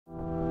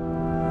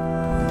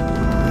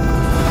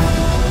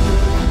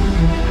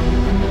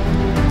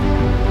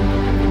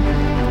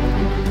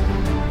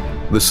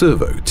The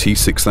Servo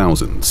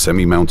T6000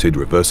 semi-mounted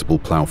reversible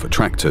plough for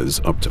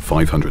tractors up to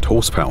 500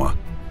 horsepower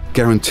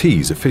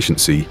guarantees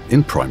efficiency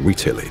in primary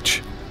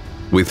tillage.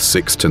 With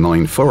 6 to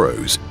 9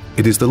 furrows,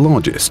 it is the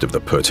largest of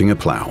the PÖTTINGER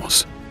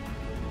ploughs.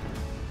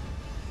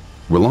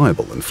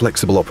 Reliable and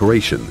flexible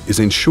operation is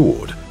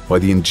ensured by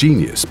the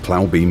ingenious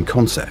plough beam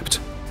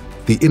concept,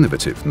 the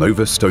innovative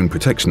Nova stone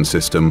protection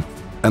system,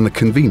 and the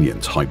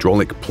convenient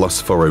hydraulic plus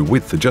furrow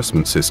width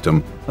adjustment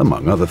system,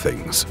 among other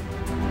things.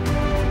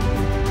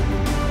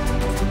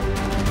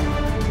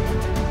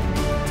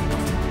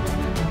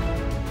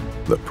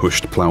 The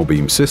pushed plough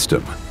beam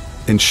system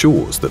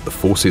ensures that the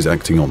forces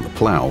acting on the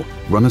plough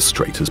run as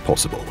straight as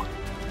possible.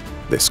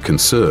 This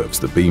conserves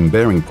the beam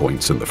bearing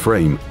points and the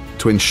frame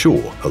to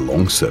ensure a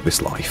long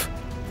service life.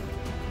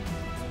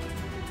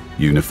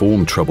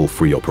 Uniform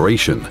trouble-free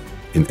operation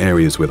in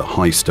areas with a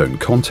high stone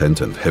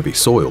content and heavy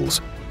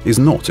soils is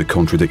not a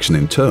contradiction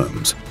in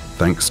terms,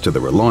 thanks to the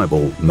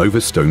reliable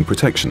Nova stone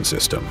protection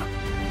system.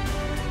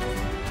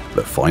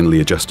 The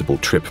finely adjustable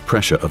trip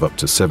pressure of up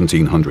to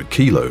 1,700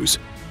 kilos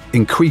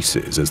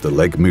increases as the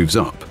leg moves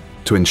up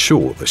to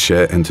ensure the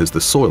share enters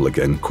the soil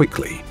again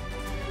quickly.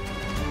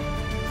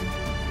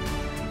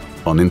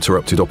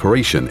 Uninterrupted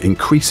operation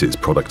increases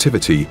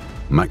productivity,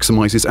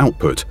 maximizes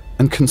output,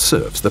 and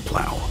conserves the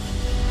plough.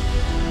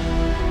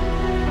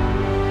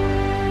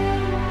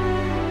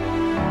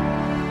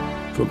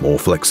 For more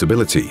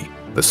flexibility,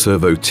 the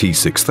Servo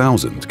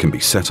T6000 can be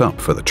set up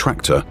for the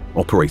tractor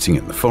operating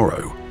in the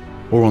furrow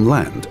or on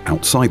land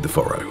outside the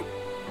furrow.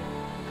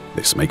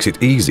 This makes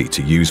it easy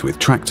to use with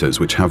tractors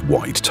which have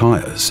wide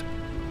tyres,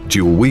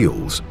 dual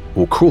wheels,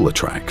 or crawler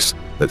tracks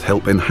that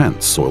help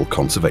enhance soil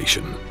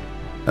conservation.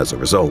 As a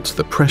result,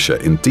 the pressure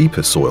in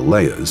deeper soil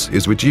layers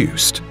is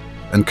reduced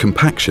and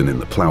compaction in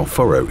the plough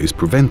furrow is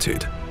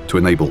prevented to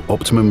enable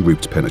optimum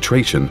root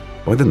penetration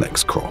by the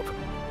next crop.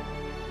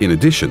 In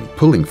addition,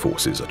 pulling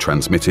forces are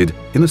transmitted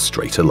in a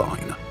straighter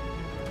line.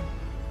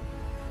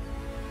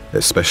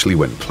 Especially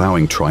when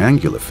ploughing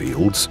triangular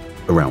fields,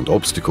 around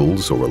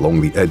obstacles or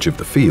along the edge of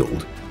the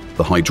field,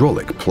 the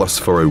hydraulic plus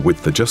furrow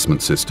width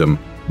adjustment system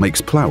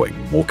makes ploughing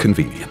more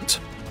convenient.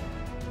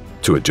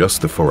 To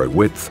adjust the furrow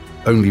width,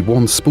 only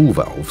one spool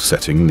valve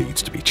setting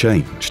needs to be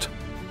changed.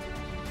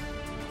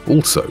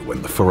 Also,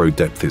 when the furrow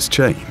depth is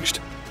changed,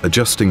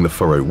 adjusting the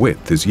furrow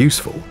width is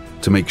useful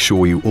to make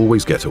sure you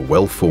always get a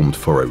well-formed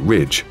furrow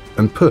ridge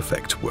and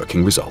perfect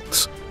working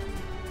results.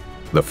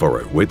 The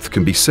furrow width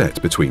can be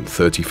set between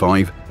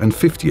 35 and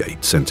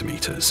 58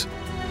 centimeters.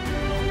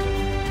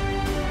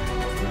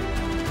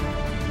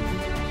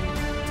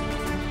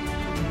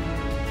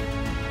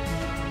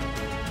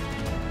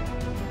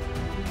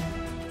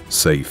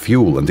 Save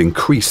fuel and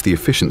increase the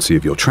efficiency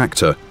of your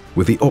tractor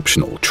with the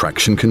optional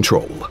traction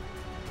control.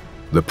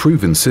 The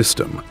proven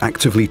system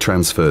actively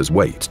transfers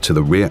weight to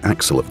the rear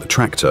axle of the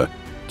tractor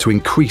to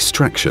increase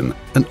traction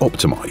and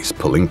optimize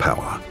pulling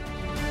power.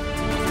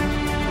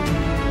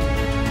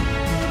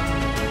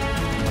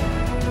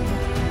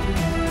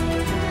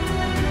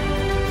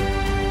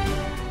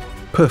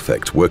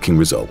 Perfect working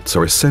results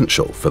are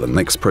essential for the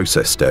next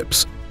process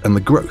steps and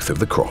the growth of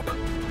the crop.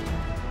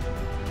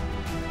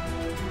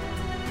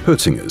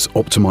 PÖTTINGER's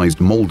optimized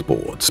mold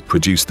boards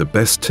produce the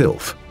best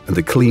tilth and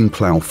a clean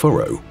plough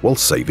furrow while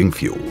saving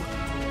fuel.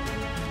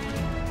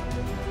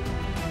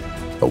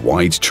 A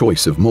wide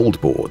choice of mold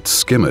boards,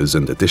 skimmers,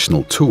 and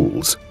additional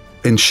tools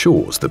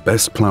ensures the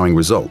best ploughing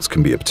results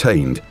can be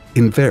obtained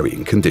in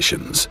varying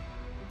conditions,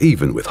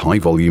 even with high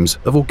volumes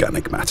of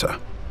organic matter.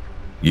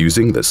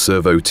 Using the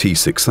Servo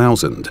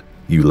T6000,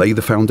 you lay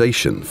the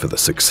foundation for the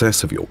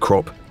success of your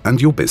crop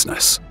and your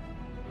business.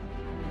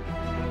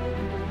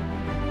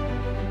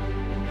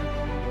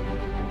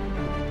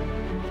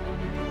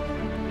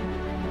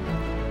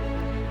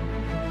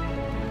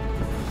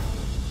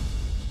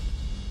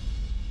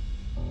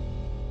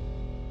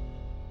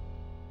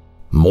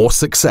 More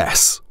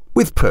success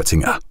with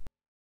PÖTTINGER.